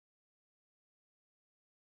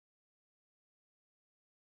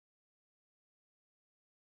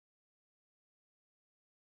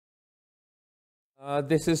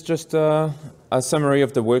This is just a summary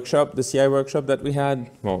of the workshop, the CI workshop that we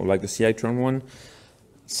had, well, like the CI Tron one.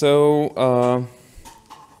 So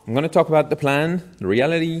I'm going to talk about the plan, the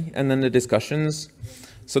reality, and then the discussions.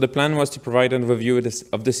 So the plan was to provide an overview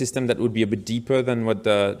of the system that would be a bit deeper than what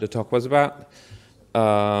the talk was about.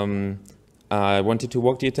 I wanted to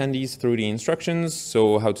walk the attendees through the instructions,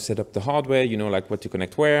 so how to set up the hardware, you know, like what to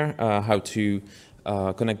connect where, how to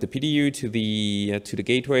connect the PDU to the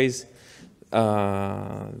gateways.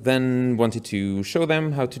 Then wanted to show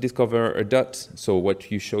them how to discover a dot, so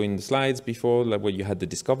what you show in the slides before, like where you had the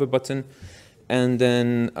discover button, and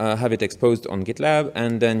then have it exposed on GitLab,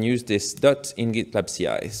 and then use this dot in GitLab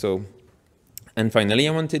CI. So, and finally,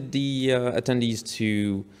 I wanted the attendees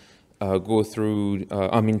to go through,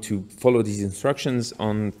 to follow these instructions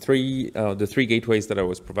on the three gateways that I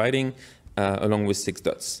was providing, along with 6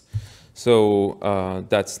 dots. So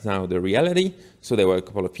that's now the reality. So there were a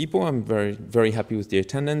couple of people. I'm very, very happy with the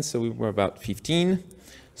attendance. So we were about 15.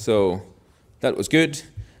 So that was good.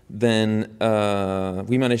 Then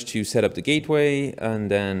we managed to set up the gateway and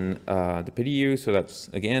then the PDU. So that's,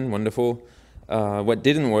 again, wonderful. What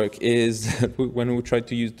didn't work is when we tried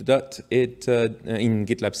to use the dot, in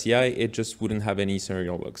GitLab CI, it just wouldn't have any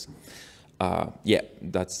serial logs. Yeah,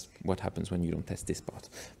 that's what happens when you don't test this part.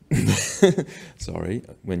 Sorry,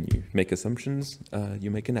 when you make assumptions, you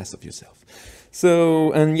make an ass of yourself.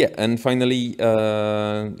 So, and yeah, and finally,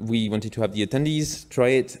 we wanted to have the attendees try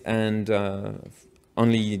it, and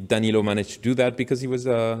only Danilo managed to do that because he was,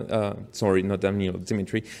 sorry, not Danilo,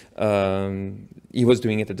 Dimitri. He was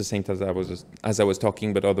doing it at the same time as I was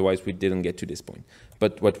talking, but otherwise we didn't get to this point.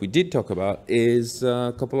 But what we did talk about is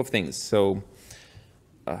a couple of things. So,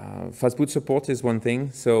 fast boot support is one thing.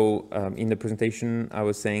 So in the presentation, I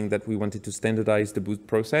was saying that we wanted to standardize the boot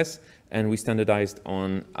process, and we standardized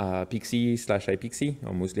on PXE/iPXE,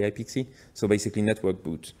 or mostly iPXE. So basically network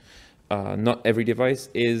boot. Not every device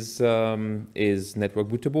is network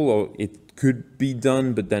bootable, or it could be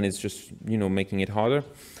done, but then it's just, you know, making it harder.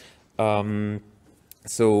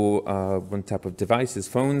 So one type of device is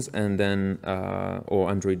phones, and then or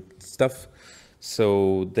Android stuff.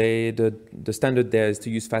 So the standard there is to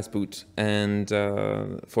use fastboot, and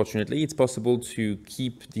fortunately it's possible to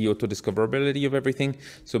keep the auto discoverability of everything.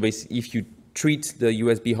 So basically, if you treat the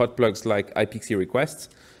USB hot plugs like iPXE requests,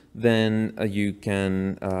 then you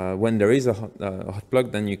can, when there is a hot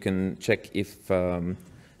plug, then you can check if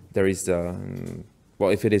there is well,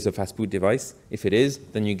 if it is a fastboot device. If it is,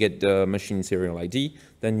 then you get the machine serial ID.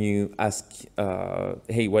 Then you ask,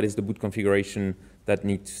 hey, what is the boot configuration that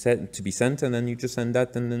needs to be sent, and then you just send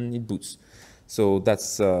that, and then it boots. So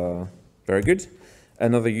that's very good.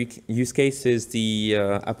 Another use case is the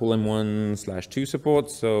Apple M1/2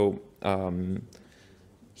 support. So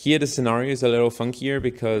here the scenario is a little funkier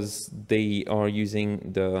because they are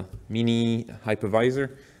using the mini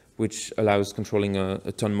hypervisor, which allows controlling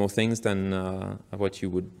a ton more things than what you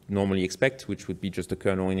would normally expect, which would be just a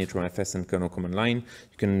kernel initramfs and kernel command line.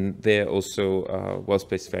 You can there also well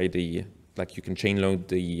specify the, like you can chain load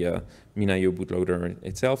the MinIO bootloader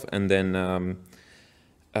itself, and then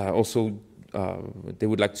also they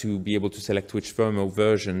would like to be able to select which firmware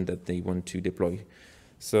version that they want to deploy.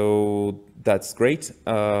 So that's great.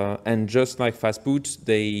 And just like fastboot,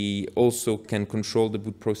 they also can control the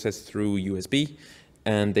boot process through USB,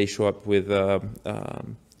 and they show up with a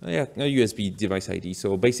USB device ID.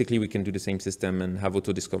 So basically we can do the same system and have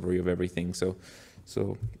auto discovery of everything. So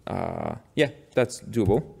yeah, that's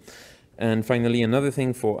doable. And finally, another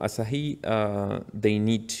thing for Asahi, they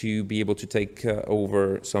need to be able to take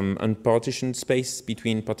over some unpartitioned space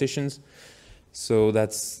between partitions. So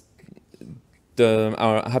that's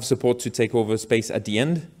have support to take over space at the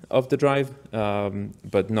end of the drive,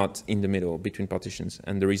 but not in the middle between partitions.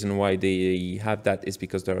 And the reason why they have that is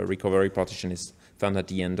because the recovery partition is found at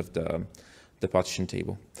the end of the partition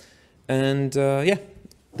table. And yeah,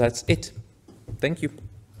 that's it. Thank you.